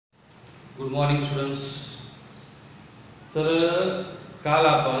Good morning students. तर काल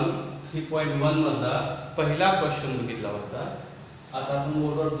आपण 3.1 मधला पहिला क्वेश्चन बघितला होता. आता आपण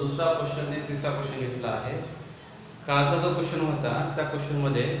बोर्डवर दुसरा क्वेश्चन आणि तिसरा क्वेश्चन घेतला आहे. कालचा जो क्वेश्चन होता त्या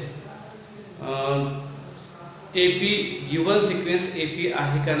क्वेश्चनमध्ये एपी गिवन सिक्वेन्स एपी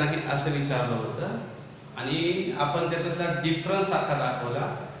आहे का नाही असं विचारलं होतं आणि आपण त्याच्यातला डिफरन्स सारखा दाखवला.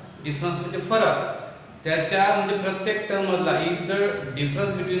 डिफरन्स म्हणजे फरक. त्याच्या म्हणजे प्रत्येक टर्म मधला if the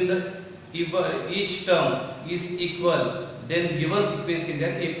difference between the each term is equal then given sequence is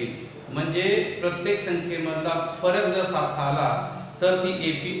an AP. म्हणजे प्रत्येक संख्येमधला फरक जर सारखा आला तर ती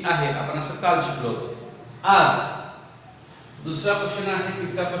एपी आहे. आपण असं काल शिकलो. आज दुसरा क्वेश्चन आहे,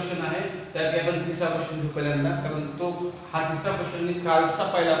 तिसरा क्वेश्चन आहे. त्यात आपण तिसरा क्वेश्चन घेऊ पहिल्यांदा, कारण तो हा तिसरा क्वेश्चन आणि कालचा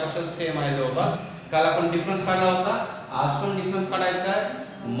पहिला क्वेश्चन सेम आहे जवळपास. काल आपण डिफरन्स काढला होता, आज पण डिफरन्स काढायचा आहे,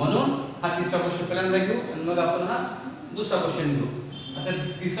 म्हणून हा तिसरा क्वेश्चन पहिल्यांदा घेऊ आणि मग आपण हा दुसरा क्वेश्चन घेऊ. आता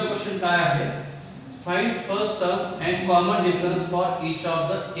तिसरा क्वेश्चन काय आहे? Find first term and common difference for each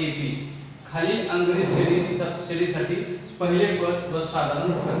of the AP. खालील अंगणित श्रेणीसाठी पहिले पद व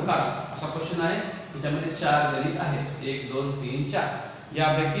साधारण फरक काढा असा क्वेश्चन आहे. याच्यामध्ये 4 गणित आहेत, 1 2 3 4.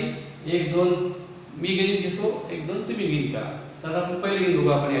 यापैकी 1 2 मी गणित घेतो, 1 2 तुम्ही गणित करा. तर आपण पहिले गणित बघू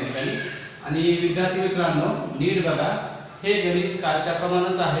आपण या ठिकाणी. आणि विद्यार्थी मित्रांनो नीट बघा, हे गणित कालच्या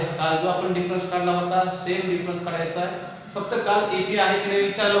प्रमाणेच आहे. काल जो आपण डिफरन्स काढला होता सेम डिफरन्स काढायचा आहे. फक्त काल एपी आहे की नाही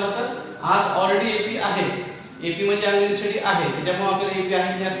विचारलं होतं, आज ऑलरेडी एपी आहे. एपी म्हणजे अंगणित श्रेणी आहे, त्याच्यामुळे आपल्याला एपी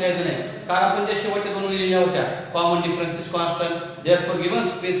आहे की नाही लिहायचं नाही. काल आपण ज्या शेवटच्या दोन ओळी लिहिल्या होत्या, common difference is constant therefore given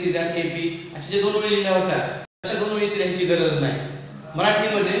sequence is an AP, अशा जे दोन ओळी लिहिल्या होत्या अशा दोन ओळी लिहायची गरज नाही.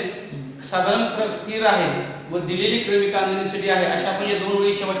 मराठीमध्ये साधारण फरक स्थिर आहे व दिलेली क्रमिक अंगणित श्रेणी आहे अशा आपण जे दोन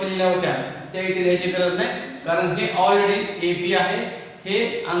ओळी शेवटच्या लिहिल्या होत्या त्या इथे लिहायची गरज नाही, कारण हे ऑलरेडी एपी आहे, हे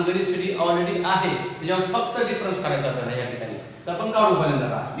अंगणित श्रेणी ऑलरेडी आहे. त्याच्यावर फक्त डिफरन्स काढायचा आपल्याला या ठिकाणी. तर आपण काढू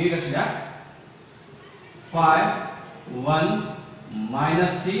पहिल्यांदा. नीट लक्ष द्या. 5 1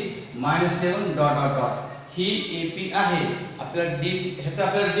 -3 -7 डॉट डॉट डॉट ही एपी आहे. आपल्याला ह्याचा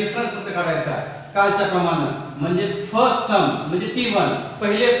आपल्याला डिफरन्स फक्त काढायचा आहे कालच्या प्रमाणे. म्हणजे फर्स्ट टर्म म्हणजे T1,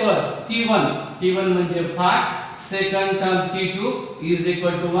 पहिले पद T1 म्हणजे 5, second term T2 is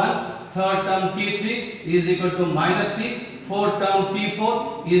equal to 1, third term T3 is equal to -3, fourth term T4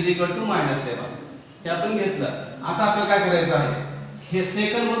 is equal to -7. हे आपण घेतलं. आता आपल्याला काय करायचं आहे? हे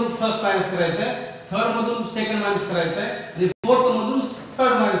सेकंड मधून फर्स्ट मायनस करायचं आहे, थर्ड मधून सेकंड मायनस करायचं आहे आणि फोर्थ मधून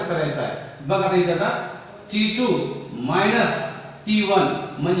थर्ड मायनस करायचं आहे. बघा आता इथे आता T2 मायनस T1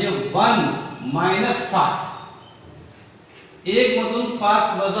 म्हणजे 1 -5. 1 मधून 5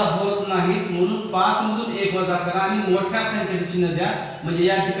 वजा होत नाही, म्हणून 5 मधून 1 वजा करा आणि मोठ्या संख्येचे चिन्ह द्या. म्हणजे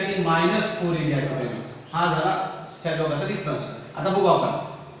या ठिकाणी -4 येईल. या ठिकाणी हा झाला त्या दोघांचा डिफरन्स. आता बघू आपण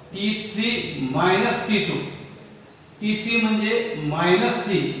T3 मायनस T2. T3 म्हणजे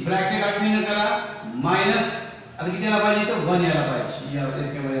 -3 ब्रॅकेट आठवणीने करा. मायनस आता किती यायला पाहिजे? तर 1 यायला पाहिजे, या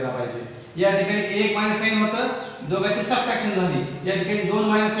इतक्यामध्ये यायला पाहिजे. या ठिकाणी एक मायनस साइन होतं, दोघांची सबट्रॅक्शन झाली. या ठिकाणी दोन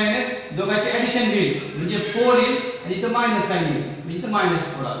मायनस साइन आहेत, दोघांची ऍडिशन होईल म्हणजे 4 येईल आणि इथं मायनस साइन येईल म्हणजे इथं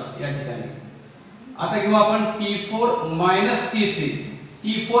 -4 आलं या ठिकाणी. आता घेऊ आपण T4 मायनस T3.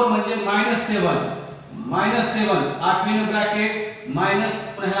 T4 म्हणजे -7 आठवीनं ब्रॅकेट मायनस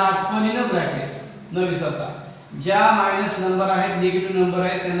पुन्हा आठवणीनं ब्रॅकेट न विसरता. ज्या मायनस नंबर आहेत, निगेटिव्ह नंबर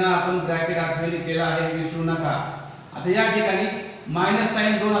आहेत, त्यांना आपण ब्रॅकेट आठवणी केला आहे, विसरू नका. आता या ठिकाणी मायनस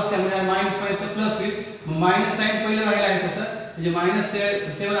साइन 2 असल्यामुळे मायनस प्लस होईल. मायनस साइन पहिलं राहिलं आहे तसं, म्हणजे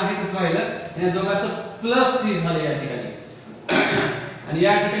 -7 आहे तसं राहिलं आणि दोघांचं +3 झालं या ठिकाणी. आणि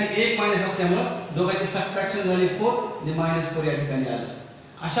या ठिकाणी एक मायनस असल्यामुळे दोघांची सबट्रॅक्शन झाली 4 म्हणजे -4 या ठिकाणी आलं.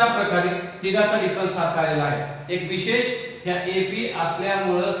 अशा प्रकारे तिघाचा डिफरन्स सारखा आलेला आहे. एक विशेष ह्या एपी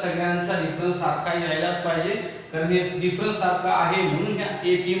असल्यामुळे सगळ्यांचा डिफरन्स सारखा यायलाच पाहिजे, कारण हे डिफरन्स सारखा आहे म्हणून ह्या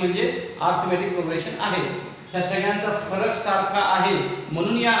एपी म्हणजे अरिथमेटिक प्रोग्रेशन आहे. ह्या सगळ्यांचा फरक सारखा आहे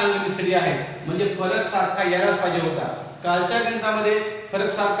म्हणून या अंगणित श्रेणी आहे. म्हणजे फरक सारखा यायलाच पाहिजे होता. कालच्या गणितामध्ये फरक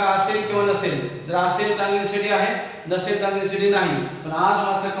सारखा असेल किंवा नसेल, जर असेल तर अंगणित श्रेणी आहे, नसेल तर अंगणित श्रेणी नाही. पण आज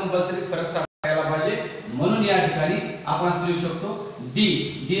मात्र कंपल्सरी फरक सारखा यायला पाहिजे, म्हणून या ठिकाणी आपण असं लिहू शकतो डी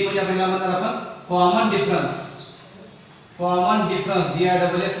म्हणजे आपल्याला म्हणणार आपण common difference. Common difference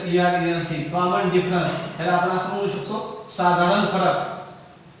DIFFERENC common difference ह्याला आपण असं म्हणू शकतो साधारण फरक.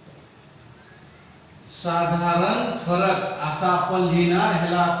 साधारण फरक असा आपण लिहिणार,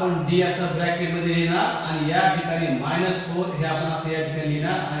 ह्याला आपण डी असं ब्रॅकेट मध्ये लिहिणार आणि या ठिकाणी -4 हे आपण असं या ठिकाणी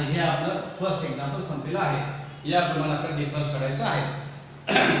लिहिणार आणि हे आपलं फर्स्ट एक्झाम्पल संपलेलं आहे. या प्रमाणे आपण डिफरन्स काढायचा आहे.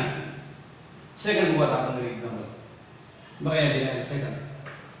 सेकंड वर आपण एक्झाम्पल बघा या ठिकाणी second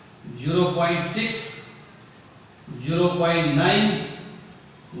 0.6 0.9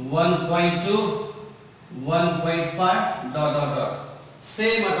 1.2 1.5 dot dot dot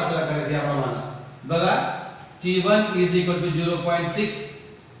same आता आपल्याला करायचं याप्रमाणे बघा T1 is equal to 0.6,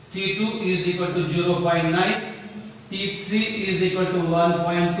 T2 is equal to 0.9, T3 is equal to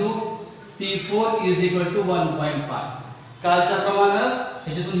 1.2, T4 is equal to 1.5. कालच्या प्रमाणेच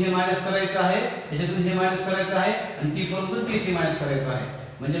ह्याच्यातून हे मायनस करायचं आहे, ह्याच्यातून हे मायनस करायचं आहे आणि T4 मधून T3 मायनस करायचं आहे.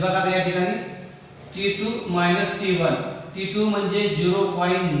 म्हणजे बघा आता या ठिकाणी T2 minus T1, T2 म्हणजे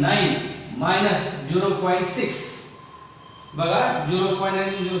 0.9 minus 0.6. बघा 0.9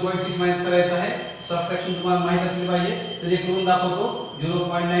 आणि 0.6 मायनस करायचं आहे. सबट्रॅक्शन तुम्हाला माहित असले पाहिजे तर हे करून दाखवतो.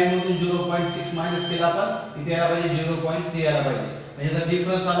 0.9 मधून 0.6 मायनस केला आपण इथे यायला पाहिजे 0.3 यायला पाहिजे. म्हणजे याचा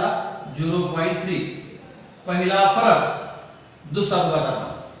डिफरन्स आला 0.3. पहिला फरक दुसरा बघा आपण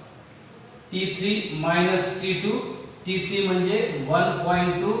T3 minus T2, T3 म्हणजे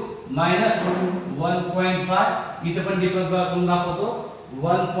 1.2 minus 1.5. इथे पण डिफरन्स बघा करून दाखवतो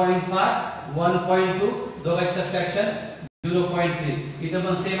 1.5 1.2 दोघांचे सबट्रॅक्शन 0.3. इथे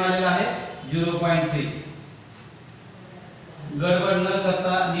पण सेम आलेला आहे 0.3. गडबड न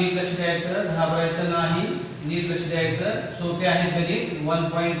करता नीट लक्ष द्यायचं, घाबरायचं नाही, नीट लक्ष द्यायचं. सोपे आहेत गणित.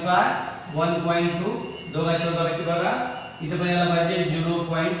 1.5 1.2 दोघांच्या वजाबाकी बघा इथे पण यायला पाहिजे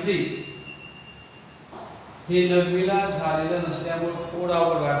 0.3. हे नववीला झालेलं नसल्यामुळे थोडं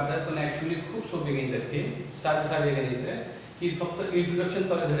अवघड वाटतं पण ऍक्च्युअली खूप सोपे गणित आहे. हे साधे गणित आहे की फक्त इंट्रोडक्शन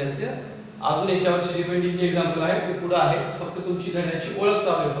चालू धड्याचं. अजून याच्यावरचे डिपेंडिंग जे एक्झाम्पल आहे ते पुढे आहे. फक्त तुमची धड्याची ओळख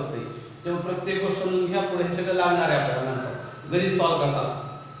चालू आहे फक्त. तेव्हा प्रत्येक गोष्ट समजून घ्या. पुढे हे सगळं लागणार आहे आपल्याला नंतर गणित सॉल्व्ह करताना.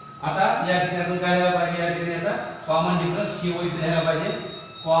 आता या ठिकाणी आपण काय लिहायला पाहिजे, या ठिकाणी आता कॉमन डिफरन्स ही ओळख लिहायला पाहिजे.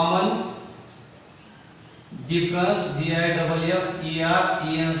 Common difference DIFFERENC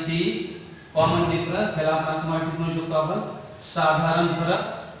common difference ह्याला आपण असं म्हणू शकतो आपण साधारण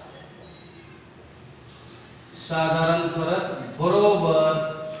फरक बरोबर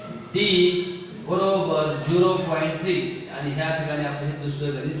D बरोबर 0.3. आणि ह्या ठिकाणी आपण हे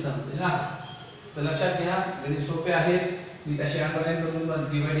दुसरं गणित संपलेलं आहे. तर लक्षात घ्या गणित सोपे आहे. मी त्याची अंडरलाईन करून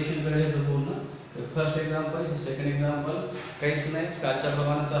डिव्हायडेशन करायचं पूर्ण. फर्स्ट एक्झाम्पल, सेकंड एक्झाम्पल काहीच नाही, कालच्या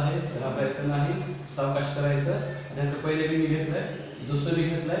प्रमाणाचं आहे. घाबरायचं नाही, सावकाश करायचं. नंतर पहिले मी घेतलंय, दुसरं मी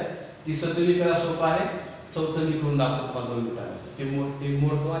घेतलंय, तिसरं तुम्ही करा सोपं आहे, चौथं मी करून दाखवतो 2 मिनिटांनी. हे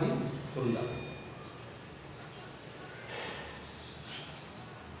मोडतो आणि करून दाखवतो.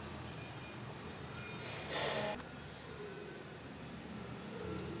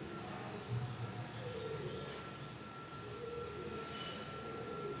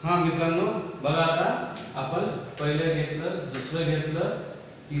 हा मित्रांनो बघा आता आपण पहिलं घेतलं, दुसरं घेतलं,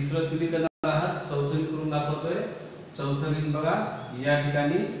 तिसरं तुम्ही करणार आहात, चौथं करून दाखवतोय. चौथं गणित बघा या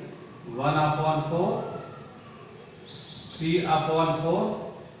ठिकाणी 1/4 3/4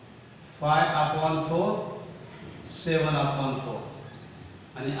 5/4 7/4.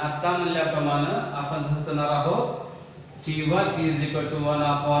 आणि आता म्हणल्याप्रमाणे आपण धरणार आहोत T1 is equal to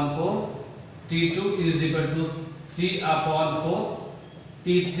 1/4, T2 is equal to 3/4,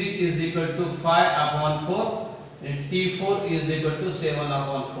 T3 is equal to 5/4 and T4 is equal to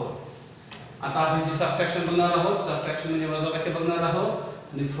 7/4. आता आपण जी सबट्रॅक्शन बघणार आहोत, सबट्रॅक्शन म्हणजे वजाबाकी बघणार आहोत.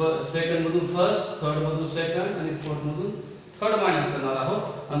 आणि सेकंड मधून फर्स्ट, थर्ड मधून सेकंड आणि फोर्थ मधून थर्ड मायनस करणार आहोत.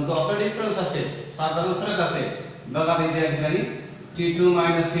 आणि तो आपला डिफरन्स असेल, साधारण फरक असेल. बघा इथे या ठिकाणी T2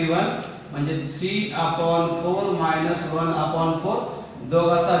 minus T1 म्हणजे 3/4 minus 1/4.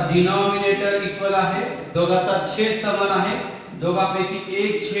 दोघांचा डिनॉमिनेटर इक्वल आहे, दोघांचा छेद समान आहे. दोघांपैकी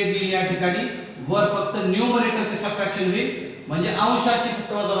एक छेद येईल या ठिकाणी. वर फक्त न्यूमरेटरचे सबट्रॅक्शन होईल म्हणजे अंशाची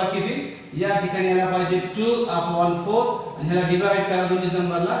फक्त वजाबाकी होईल. या ठिकाणी यायला पाहिजे 2/4 आणि ह्याला डिवाइड करा दोन्ही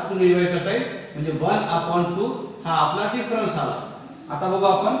नंबरला 2 ने डिवाइड करता येईल म्हणजे 1/2 हा आपला डिफरन्स आला. आता बघू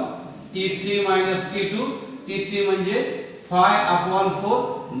आपण T3 minus T2. T3 म्हणजे 5/4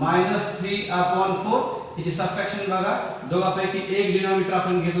 minus 3/4. याची सबट्रॅक्शन बघा. दोघांपैकी एक डिनॉमिनेटर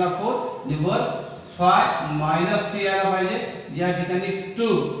आपण घेतला 4 आणि वर 5 minus 3 यायला पाहिजे. या ठिकाणी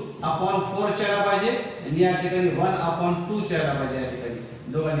 2/4 चे यायला पाहिजे आणि या ठिकाणी 1/2 चे यायला पाहिजे. या ठिकाणी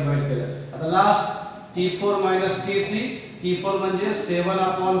दोघांनी डिवाइड केलं. आता last T4 minus T3. T4 म्हणजे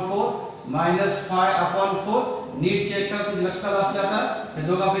 7/4 minus 5/4. नीट चेक करा तुम्ही लक्षात असले. आता या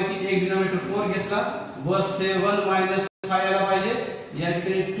दोघांपैकी एक डिनॉमिनेटर 4 घेतला, वर 7 minus 5 यायला पाहिजे. या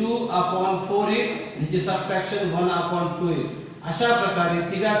ठिकाणी 2/4 येईल आणि जी सबट्रॅक्शन 1/2 येईल. अशा प्रकारे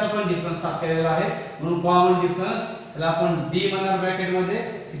तिघाचा पण डिफरन्स सापडलेला आहे. म्हणून कॉमन डिफरन्स याला आपण D म्हणणार ब्रॅकेट मध्ये.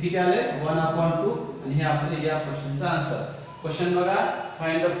 किती आले 1/2 आणि हे आपले या क्वेश्चनचा आन्सर. क्वेश्चन बघा,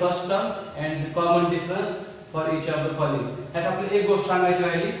 find the first term and common difference for each of the following. ह्यात आपल्याला एक गोष्ट सांगायची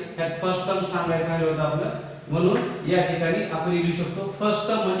राहिली, ह्यात फर्स्ट टर्म सांगायचं राहिलं होतं आपलं. म्हणून या ठिकाणी आपण लिहू शकतो फर्स्ट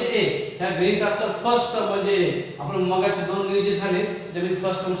टर्म म्हणजे A. ह्या गणितातलं फर्स्ट टर्म म्हणजे A. आपण मगाचे 2 गणित जे झाले त्यामध्ये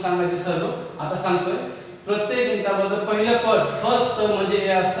फर्स्ट टर्म सांगायचे सर्व. आता सांगतोय प्रत्येक गणितामध्ये पहिलं पद फर्स्ट टर्म म्हणजे ए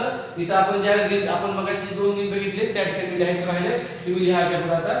असतं. इथं आपण ज्या आपण मगाची दोन गणित बघितले त्या ठिकाणी लिहायचं राहिले तुम्ही लिहा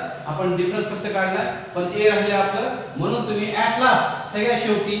पुढे. आता आपण डिफरन्स फक्त काढला पण ए राहिले आपलं, म्हणून तुम्ही ऍट लास्ट सगळ्यात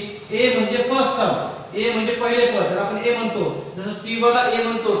शेवटी ए म्हणजे फर्स्ट टर्म, ए म्हणजे पहिले पद तर आपण ए म्हणतो. जसं टी1 ला ए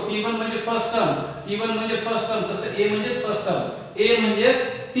म्हणतो, टी1 म्हणजे फर्स्ट टर्म, टी1 म्हणजे फर्स्ट टर्म, तसं ए म्हणजेच फर्स्ट टर्म, ए म्हणजेच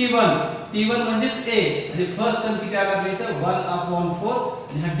टी1, टी1 म्हणजेच ए. आणि फर्स्ट टर्म किती आला आपल्या इथं 1/4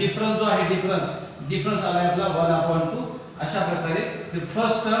 आणि हा डिफरन्स जो आहे डिफरन्स आला आपला 1/2. अशा प्रकारे हे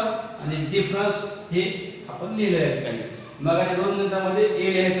फर्स्ट टर्म आणि डिफरन्स हे आपण लिहिले या ठिकाणी. मग या दोन मिनिटांमध्ये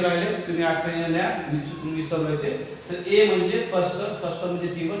ए लिहायचे राहिले तुम्ही आठवणीने लिहा, मी चुकून विसरलो होते. तर ए म्हणजे फर्स्ट टर्म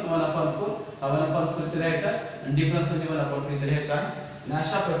म्हणजे टी1 1/4 हा 1/4 इथे लिहायचा आणि डिफरन्स म्हणजे 1/2 इथे लिहायचा आहे. आणि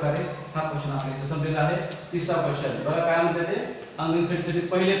अशा प्रकारे हा क्वेश्चन आपल्या इथे संपलेला आहे. तिसरा क्वेश्चन बघा काय म्हणते ते, अंगणी सेटसाठी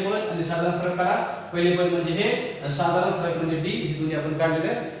पहिले पद आणि साधारण फरक काढा. पहिले पद म्हणजे हे आणि साधारण फरक म्हणजे डी, ही दोन्ही आपण काढलेले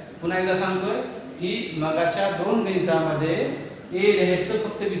आहेत. पुन्हा एकदा सांगतोय की मगाच्या दोन गणितामध्ये ए लिहायचं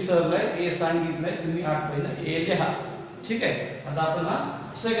फक्त विसरलंय, ए सांगितलंय तुम्ही आठवणीने ए लिहा. ठीक आहे. आता आपण हा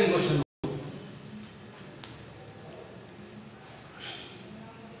सेकंड क्वेश्चन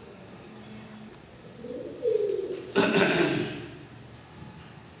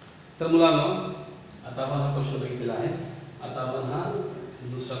तर मुलांनो आता आपण हा क्वेश्चन बघितलेला आहे. आता आपण हा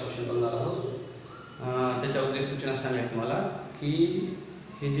दुसरा क्वेश्चन बघणार आहोत. त्याच्यावर एक सूचना सांगायची मला की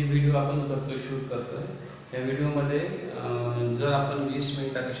हे जे व्हिडिओ आपण करतोय शूट करतोय या व्हिडिओमध्ये जर आपण 20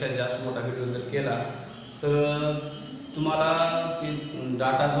 मिनिटापेक्षा जास्त मोठा व्हिडिओ जर केला तर तुम्हाला ते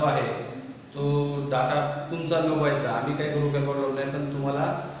डाटा जो आहे तो डाटा तुमचा मिळवायचा. आम्ही काही करू काय बोललो नाही पण तुम्हाला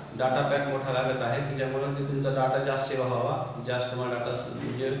डाटा पॅक मोठा लागत आहे त्याच्यामुळे ते तुमचा डाटा जास्त सेवा व्हावा, जास्त मला डाटा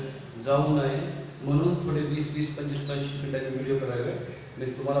म्हणजे जाऊ नये म्हणून थोडे 20-25 मिनिटाचे व्हिडिओ करावे.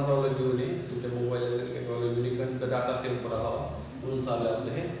 म्हणजे तुम्हाला प्रॉब्लेम येऊ नये, तुमच्या मोबाईलला जर काही प्रॉब्लेम येऊ नये कारण डाटा सेव्ह करावा म्हणून चालू आहे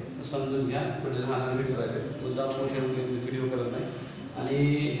आपलं हे समजून घ्या. थोडे लहान व्हिडिओ राहिले मुद्दा मोठे व्हिडिओ करत नाही. आणि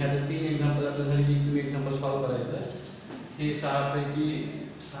ह्या 3 एक्झाम्पल आपल्या झाली की तुम्ही एक्झाम्पल सॉल्व्ह करायचं. हे 6पैकी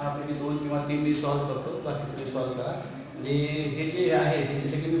 2 किंवा 3 मी सॉल्व्ह करतो, बाकी तुम्ही सॉल्व्ह करा. आणि हे जे आहे हे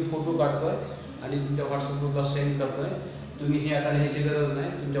सगळे मी फोटो काढतोय आणि तुमच्या व्हॉट्सअप ग्रुपला सेंड करतोय. तुम्ही हे आता लिहायची गरज नाही,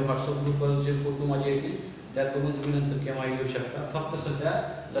 तुमच्या व्हॉट्सअप ग्रुपवर जे फोटो माझे येतील त्यात बघून तुम्ही नंतर केव्हा येऊ शकता. फक्त सध्या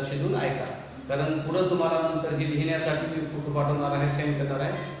लक्ष देऊन ऐका कारण पुढं तुम्हाला नंतर हे लिहिण्यासाठी मी फोटो पाठवणार आहे, सेंड करणार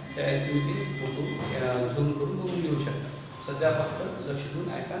आहे. त्यावेळेस तुम्ही ते फोटो झूम करून बघून घेऊ शकता. सध्या फक्त लक्ष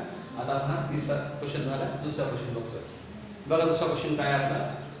देऊन ऐका. आता आपण तिसरा क्वेश्चन झाला, दुसरा क्वेश्चन बघतोय. बघा दुसरा क्वेश्चन काय आपला,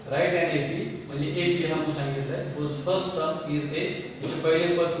 राईट अँड एपी म्हणजे एपी हा म्हणून सांगितलं आहे. फर्स्ट टर्म इज ए,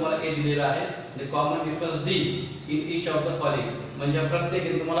 पहिले पद तुम्हाला ए दिलेला आहे आणि common difference D in each of the following म्हणजे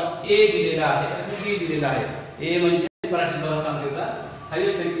प्रत्येक तुम्हाला ए दिलेला आहे आणि बी दिलेला आहे. ए म्हणजे मराठीत मला सांगता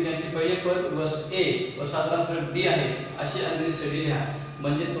खालीलपैकी ज्यांचे पहिले पद वर्स ए व साधारण फरक डी आहे अशी अंगणी श्रेणी लिहा.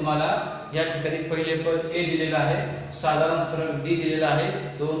 म्हणजे तुम्हाला या ठिकाणी पहिले पद ए दिलेला आहे, साधारण फरक डी दिलेला आहे,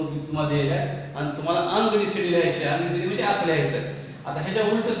 2 तुम्हाला दिलेले आहे आणि तुम्हाला अंगणी श्रेणी लिहायची आहे. अंगणी श्रेणी म्हणजे असं लिहायचं. आता ह्याच्या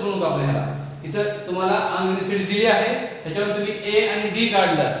उलटच म्हणू का आपल्याला, इथं तुम्हाला अंगणी श्रेणी दिली आहे त्याच्यावर तुम्ही ए आणि डी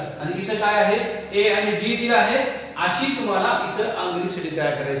काढलं आणि इथं काय आहे ए आणि डी दिला आहे अशी तुम्हाला इथं अंगणी श्रेणी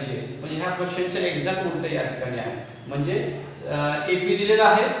तयार करायची आहे. म्हणजे ह्या क्वेश्चनच्या एक्झॅक्ट उलट या ठिकाणी आहे. म्हणजे एपी दिलेला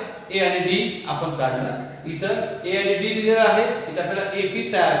आहे, ए आणि डी आपण काढलं, इथं ए आणि डी दिलेला आहे, इथं आपल्याला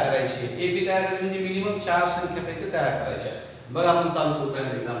एपी तयार करायची. एपी तयार करायची म्हणजे मिनिमम 4 संख्येपैकी तयार करायच्या. बघा आपण चालू करू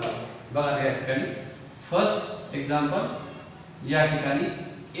पहिलं एक्झाम्पल. बघा या ठिकाणी फर्स्ट एक्झाम्पल या ठिकाणी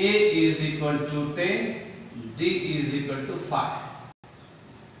a is equal to 10, d is equal to 5.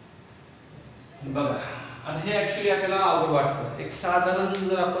 बघा आता हे ऍक्च्युअली आपल्याला अवघड वाटतं. एक साधारण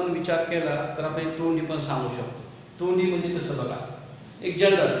जर आपण विचार केला तर आपण तोंडी पण सांगू शकतो. तोंडी म्हणजे कसं बघा, एक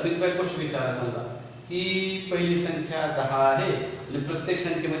जनरल मी तुम्हाला गोष्ट विचारा समजा की पहिली संख्या 10 आहे आणि प्रत्येक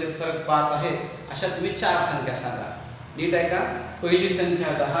संख्येमध्ये फरक 5 आहे अशा तुम्ही 4 संख्या सांगा. नीट आहे का? पहिली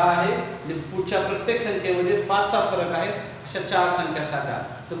संख्या 10 आहे आणि पुढच्या प्रत्येक संख्येमध्ये 5चा फरक आहे अशा 4 संख्या सांगा.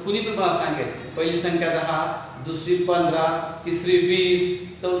 तर कुणी पण मला सांगेल पहिली संख्या 10, दुसरी 15, तिसरी 20,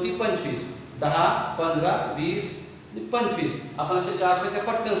 चौथी 25. 10, 15, 20 आणि 25 आपण असे 4 संख्या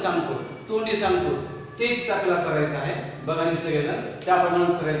पटकन सांगतो, तोंडी सांगतो. तेच आपल्याला करायचं आहे. बघा मी सगळ्यांना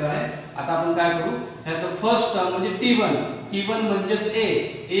त्याप्रमाणे करायचं आहे. आता आपण काय करू, ह्याचं फर्स्ट टर्म म्हणजे टी1 म्हणजेच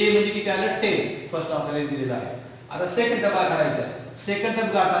ए म्हणजे किती आलं 10 फर्स्ट आपल्याला दिलेला आहे. आता सेकंड टर्म काढायचा आहे. सेकंड टर्म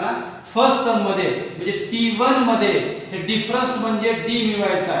काढताना फर्स्ट टर्म मध्ये म्हणजे टी1 मध्ये हे डिफरन्स म्हणजे डी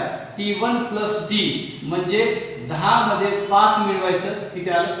मिळवायचा आहे. टी1 प्लस डी म्हणजे 10 मध्ये 5 मिळवायचं, किती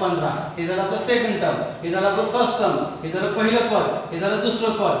आलं 15. हे झालं आपलं सेकंड टर्म, हे झालं आपलं फर्स्ट टर्म, हे झालं पहिलं पद, हे झालं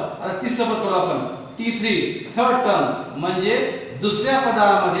दुसरं पद. आता तिसरं पद करू आपण T3 थर्ड टर्म म्हणजे दुसऱ्या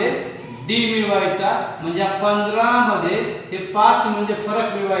पदामध्ये डी मिळवायचा, म्हणजे 15 मध्ये हे 5 म्हणजे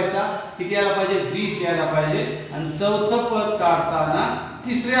फरक मिळवायचा, किती यायला पाहिजे 20 यायला पाहिजे. आणि चौथं पद काढताना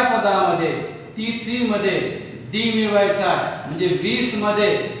तिसऱ्या पदामध्ये T3 मध्ये डी मिळवायचा, म्हणजे 20 मध्ये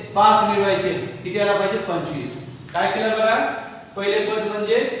 5 मिळवायचे, किती यायला पाहिजे 25. काय केलं बघा, पहिले पद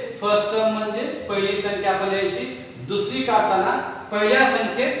म्हणजे फर्स्ट टर्म म्हणजे पहिली संख्या आपण लिहायची, दुसरी काढताना पहिल्या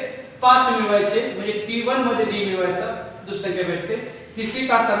संख्येत 5 मिळवायचे, म्हणजे T1 मध्ये डी मिळवायचा, दुसरी संख्या भेटते. तिसरी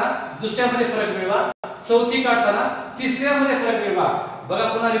काढताना दुसऱ्यामध्ये फरक मिळवा, चौथी काढताना तिसऱ्यामध्ये फरक मिळवा. बघा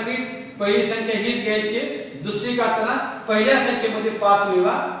पुन्हा रिपीट, पहिली संख्या हीच घ्यायची, दुसरी काढताना पहिल्या संख्येमध्ये 5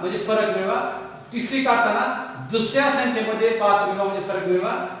 मिळवा म्हणजे फरक मिळवा, तिसरी काढताना दुसऱ्या संख्येमध्ये 5 मिळवा म्हणजे फरक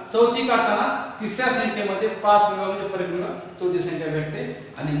मिळवा, चौथी काढताना तिसऱ्या संख्येमध्ये 5 मिळवा म्हणजे फरक मिळवा, चौथी संख्या भेटते.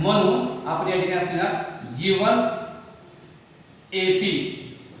 आणि म्हणून आपण या ठिकाणी असणार गिवन एपी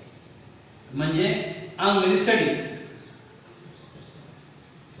म्हणजे अंगणी सडी.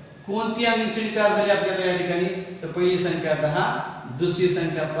 कोणती अंगणी सडी तयार झाली आपल्याला या ठिकाणी, तर पहिली संख्या 10, दुसरी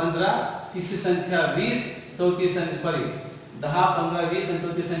संख्या 15, तिसरी संख्या 20, चौथी संख्या 10, 15, 20 आणि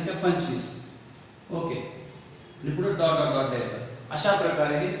चौथी संख्या 25. ओके, आणि पुढे डॉट डॉट डॉट द्यायचा. अशा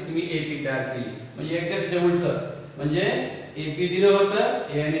प्रकारे तुम्ही एपी तयार केली. म्हणजे एक्झॅक्ट उलट, म्हणजे एपी दिलं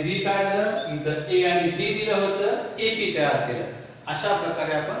होतं, ए आणि बी काढलं, इथं ए आणि डी दिलं होतं, एपी तयार केलं. अशा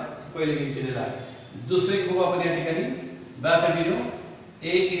प्रकारे आपण पहिले गेम केलेलं आहे. दुसरी बघू आपण या ठिकाणी, back continue.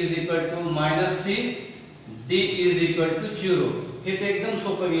 a is equal to -3, d is equal to 0. हे तर एकदम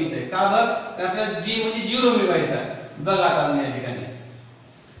सोपं गणित आहे. का बरं, तर आपल्याला g म्हणजे 0 मिळवायचा आहे. बघा आता मी या ठिकाणी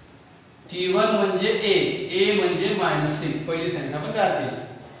T1 म्हणजे a म्हणजे -3, पहिली संख्या आपण तयार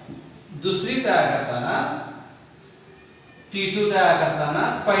केली. दुसरी तयार करताना T2 तयार करताना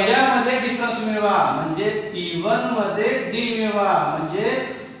पहिल्यामध्ये डिफरन्स मिळवा, म्हणजे T1 मध्ये d मिळवा, म्हणजे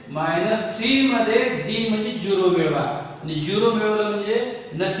 -3 मध्ये d म्हणजे 0 मिळवा. आणि 0 मिळवलं म्हणजे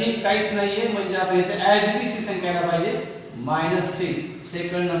नथिंग, काहीच नाहीये, म्हणजे आपण इथे ॲज इट इज ही संख्या यायला पाहिजे -3.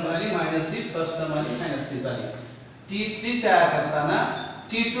 सेकंड नंबर आली -3, फर्स्ट नंबर आली -3 झाली. T3 तयार करताना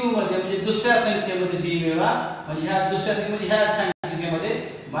T2 मध्ये म्हणजे दुसऱ्या संख्येमध्ये d मिळवा, म्हणजे ह्या दुसऱ्या संख्येमध्ये ह्या संख्येमध्ये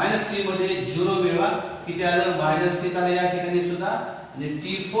 -3 मध्ये 0 मिळवा, किती आलं -3 आलं या ठिकाणी सुद्धा. आणि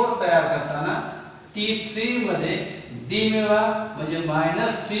T4 तयार करताना T3 मध्ये d मिळवा, म्हणजे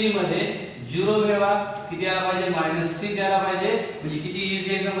 -3 मध्ये 0 मिळवा, किती यायला पाहिजे -3 यायला पाहिजे. म्हणजे किती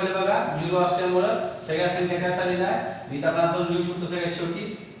इझी एकदम बरे बघा, 0 असल्यामुळे सगळ्या संख्या काय चाललेल्या आहे. मी तर आपण असं लिहू शकतो सगळ्यात शेवटी,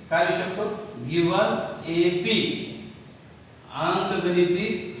 काय लिहू शकतो, गिवन एपी अंकगणिती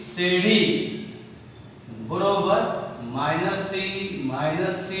श्रेणी बरोबर -3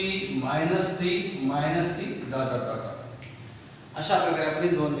 डॉट डॉट डॉट. अशा प्रकारे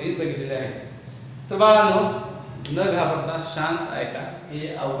आपण दोन वेळी बघितलेले आहेत. तर बाळांनो, न घाबरता शांत ऐका, हे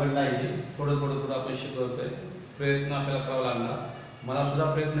अवघड नाही, थोडं थोडं आपण शिकवतोय. प्रयत्न आपल्याला करावा लागणार, मला सुद्धा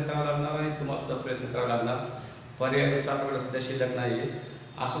प्रयत्न करावा लागणार आणि तुम्हाला सुद्धा प्रयत्न करावा लागणार. पर्याय दुसरा आपल्याकडे सध्या शिल्लक नाही आहे.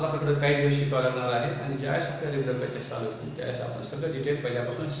 असंच आपल्याकडे काही दिवस शिकावं लागणार आहे. आणि ज्यावेळेस आपल्या रेग्युलर बॅचेस चालू होतील त्यावेळेस आपण सगळं डिटेल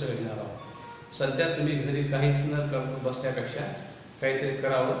पहिल्यापासून सगळं घेणार आहोत. सध्या तुम्ही घरी काहीच न बसण्यापेक्षा काहीतरी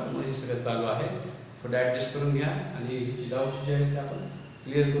करावं म्हणून हे सगळं चालू आहे. थोडं ॲडजस्ट करून घ्या आणि ही डाऊट्स जे आहेत ते आपण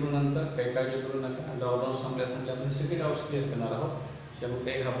क्लिअर करून नंतर काही काळजी करू नका. लॉकडाऊन संपल्यामध्ये सगळे डाऊट्स क्लिअर करणार आहोत, त्यामुळे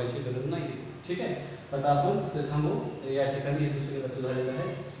काही घाबरायची गरज नाही. ठीक आहे, तर आपण ते थांबू. या ठिकाणी हे दुसरे रद्द झालेलं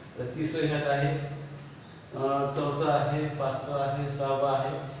आहे. तर तिसरं ह्यात आहे, चौथं आहे, पाचवं आहे, सहावं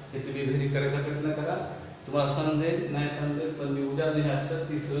आहे. हे तुम्ही घरी करायचा प्रयत्न करा. तुम्हाला समजेल नाही समजेल, पण मी उद्या लिहायचं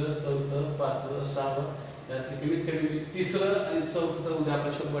तिसरं, चौथं, पाचवं, सहावं याची कमीत कमी तिसरं आणि चौथं तर उद्या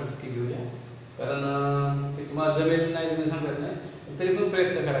आपण 100% घेऊया. कारण हे तुम्हाला जमेल नाही तुम्ही सांगत नाही, तरी पण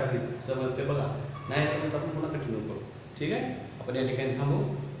प्रयत्न करा. घरी समजते बघा, नाही समजत आपण पुन्हा कंटिन्यू करू. ठीक आहे, आपण या ठिकाणी थांबू.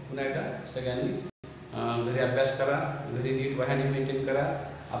 पुन्हा एकदा सगळ्यांनी घरी अभ्यास करा, घरी नीट वह्याने मेंटेन करा.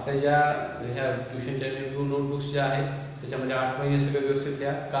 आपल्या ज्या ह्या ट्युशनच्या नोटबुक्स ज्या आहेत त्याच्यामध्ये आठवणी सगळं व्यवस्थित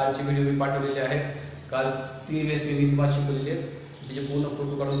लिहा. कालची व्हिडिओ मी पाठवलेले आहेत, काल 3 वेळेस मी तुम्हाला शिकवलेले आहेत, त्याचे पूर्ण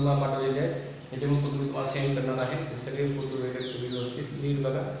फोटो काढून तुम्हाला पाठवलेले आहेत. त्याच्यामुळे फोटो तुम्हाला सेंड करणार आहे. ते सगळे फोटो वगैरे तुम्ही व्यवस्थित नीट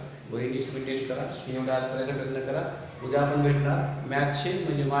बघा, वही नीट मेंटेन करा. एवढा आज करायचा प्रयत्न करा. उद्या आपण भेटणार मॅथ्सचे,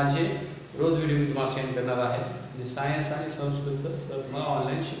 म्हणजे माझे रोज व्हिडिओ मी तुम्हाला सेंड करणार आहे. आणि सायन्स आणि संस्कृतचं सर तुम्हाला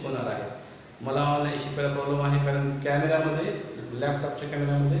ऑनलाईन शिकवणार आहे. मला ऑनलाईन शिकायला प्रॉब्लेम आहे, कारण कॅमेऱ्यामध्ये, लॅपटॉपच्या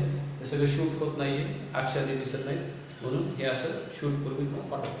कॅमेऱ्यामध्ये हे सगळं शूट होत नाही आहे, अक्षर दिसत नाही, म्हणून हे असं शूट करून मी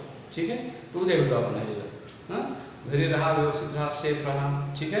पाठवतो. ठीक आहे, तो उद्या भेटू आपण. घरी राहा, व्यवस्थित राहा, सेफ राहा.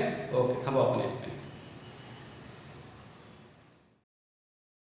 ठीक आहे, ओके, थांबा आपण या ठिकाणी.